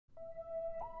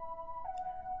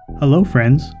Hello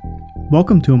friends!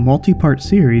 Welcome to a multi-part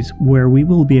series where we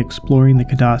will be exploring the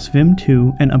Khadas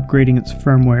VIM2 and upgrading its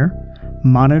firmware,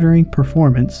 monitoring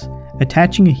performance,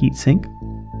 attaching a heatsink,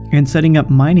 and setting up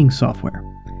mining software.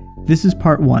 This is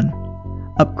part 1,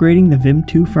 upgrading the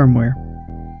VIM2 firmware.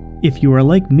 If you are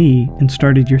like me and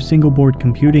started your single-board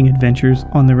computing adventures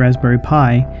on the Raspberry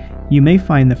Pi, you may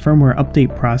find the firmware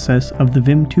update process of the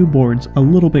VIM2 boards a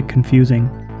little bit confusing.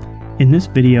 In this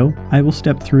video, I will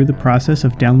step through the process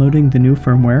of downloading the new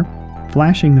firmware,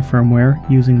 flashing the firmware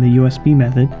using the USB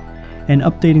method, and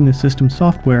updating the system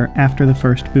software after the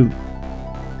first boot.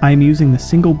 I am using the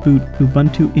single boot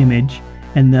Ubuntu image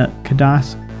and the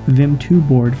Khadas VIM2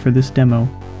 board for this demo.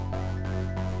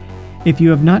 If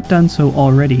you have not done so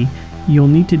already, you'll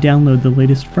need to download the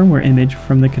latest firmware image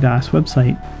from the Khadas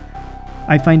website.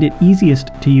 I find it easiest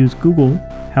to use Google,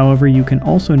 however you can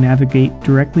also navigate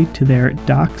directly to their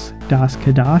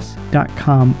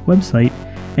docs.khadas.com website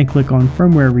and click on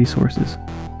firmware resources.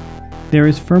 There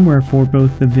is firmware for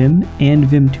both the Vim and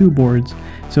VIM2 boards,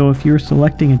 so if you're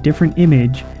selecting a different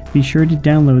image, be sure to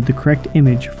download the correct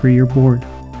image for your board.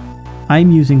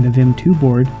 I'm using the VIM2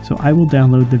 board, so I will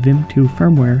download the VIM2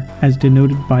 firmware as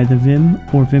denoted by the Vim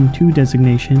or VIM2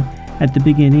 designation at the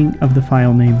beginning of the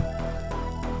file name.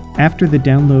 After the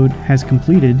download has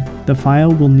completed, the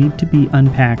file will need to be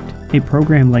unpacked. A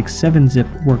program like 7-zip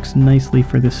works nicely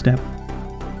for this step.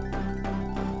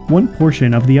 One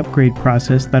portion of the upgrade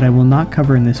process that I will not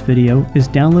cover in this video is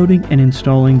downloading and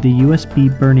installing the USB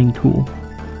burning tool.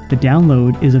 The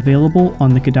download is available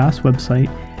on the Khadas website,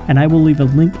 and I will leave a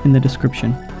link in the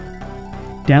description.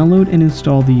 Download and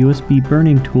install the USB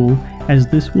burning tool, as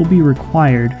this will be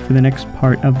required for the next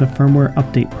part of the firmware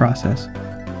update process.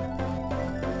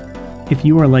 If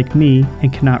you are like me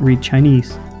and cannot read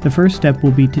Chinese, the first step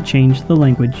will be to change the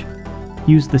language.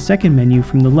 Use the second menu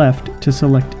from the left to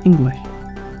select English.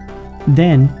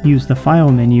 Then use the File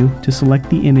menu to select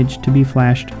the image to be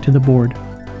flashed to the board.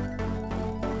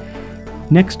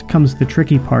 Next comes the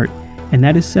tricky part, and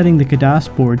that is setting the Khadas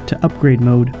board to upgrade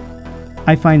mode.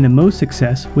 I find the most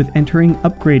success with entering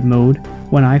upgrade mode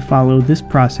when I follow this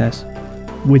process.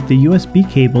 With the USB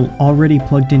cable already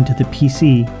plugged into the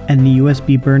PC and the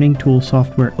USB burning tool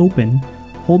software open,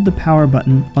 hold the power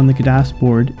button on the Khadas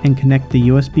board and connect the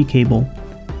USB cable.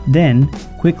 Then,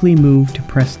 quickly move to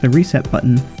press the reset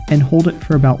button and hold it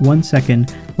for about 1 second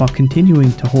while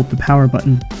continuing to hold the power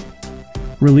button.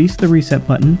 Release the reset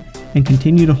button and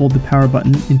continue to hold the power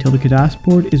button until the Khadas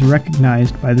board is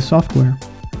recognized by the software.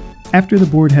 After the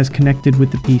board has connected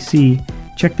with the PC,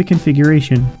 check the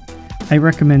configuration. I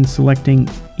recommend selecting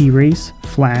Erase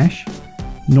Flash,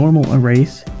 Normal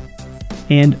Erase,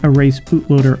 and Erase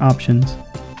Bootloader options.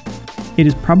 It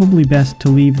is probably best to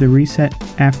leave the Reset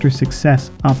After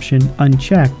Success option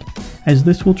unchecked, as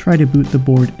this will try to boot the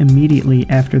board immediately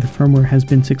after the firmware has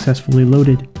been successfully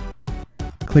loaded.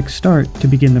 Click Start to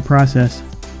begin the process.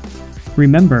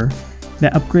 Remember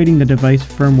that upgrading the device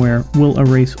firmware will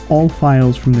erase all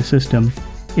files from the system.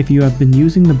 If you have been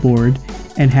using the board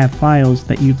and have files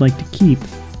that you'd like to keep,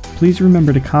 please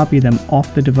remember to copy them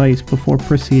off the device before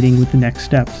proceeding with the next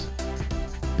steps.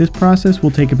 This process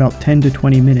will take about 10 to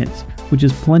 20 minutes, which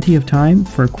is plenty of time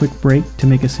for a quick break to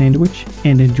make a sandwich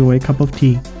and enjoy a cup of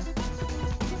tea.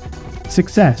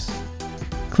 Success!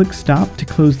 Click Stop to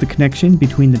close the connection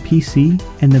between the PC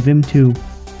and the VIM2.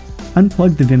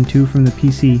 Unplug the VIM2 from the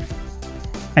PC.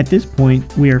 At this point,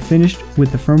 we are finished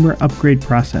with the firmware upgrade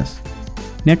process.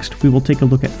 Next, we will take a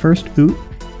look at first boot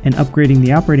and upgrading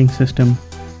the operating system,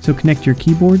 so connect your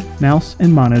keyboard, mouse,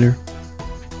 and monitor.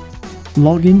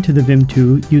 Log in to the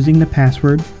VIM2 using the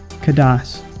password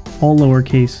Khadas, all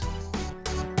lowercase.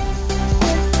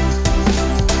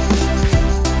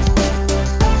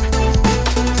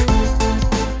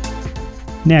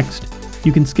 Next,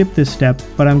 you can skip this step,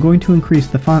 but I'm going to increase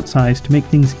the font size to make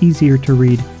things easier to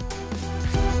read.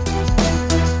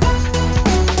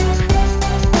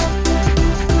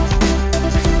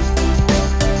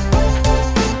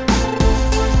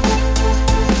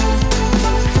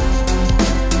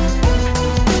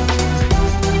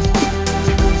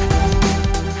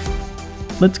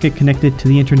 Let's get connected to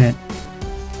the internet.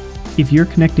 If you're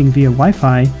connecting via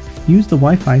Wi-Fi, use the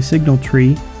Wi-Fi signal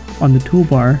tree on the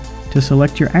toolbar to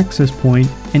select your access point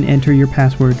and enter your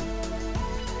password.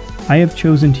 I have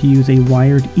chosen to use a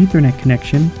wired Ethernet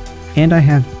connection, and I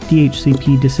have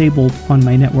DHCP disabled on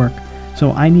my network,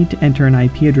 so I need to enter an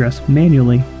IP address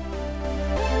manually.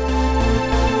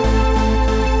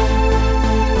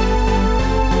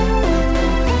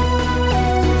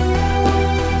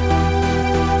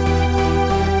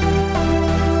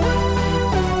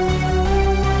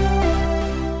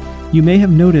 You may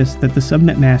have noticed that the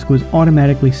subnet mask was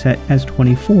automatically set as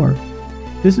 24.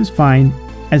 This is fine,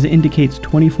 as it indicates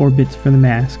 24 bits for the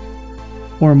mask,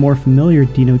 or a more familiar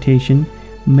denotation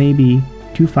may be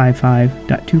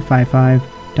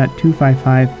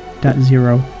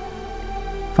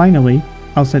 255.255.255.0. Finally,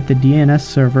 I'll set the DNS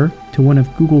server to one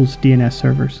of Google's DNS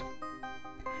servers.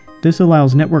 This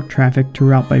allows network traffic to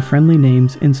route by friendly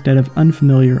names instead of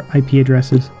unfamiliar IP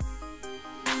addresses.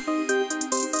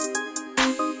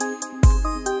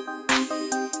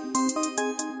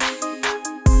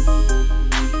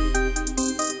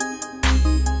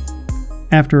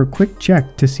 After a quick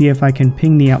check to see if I can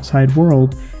ping the outside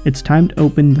world, it's time to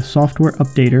open the software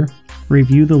updater,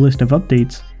 review the list of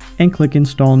updates, and click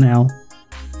Install Now.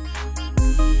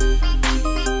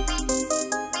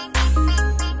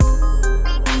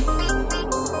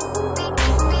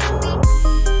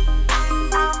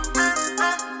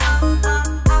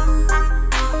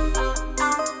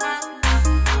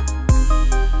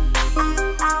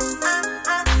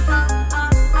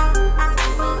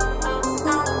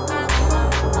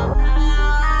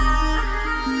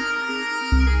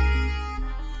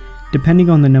 Depending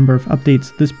on the number of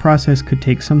updates, this process could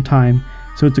take some time,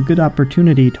 so it's a good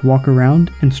opportunity to walk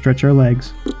around and stretch our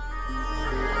legs.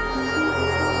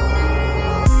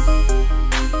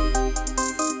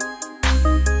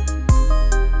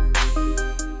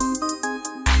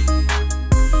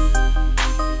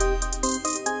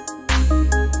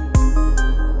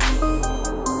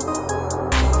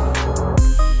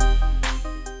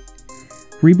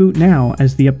 Reboot now,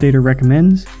 as the updater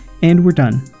recommends, and we're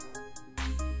done.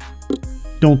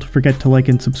 Don't forget to like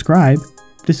and subscribe.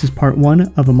 This is part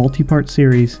 1 of a multi-part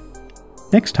series.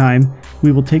 Next time,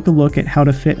 we will take a look at how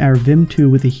to fit our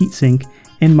VIM2 with a heatsink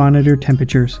and monitor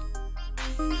temperatures.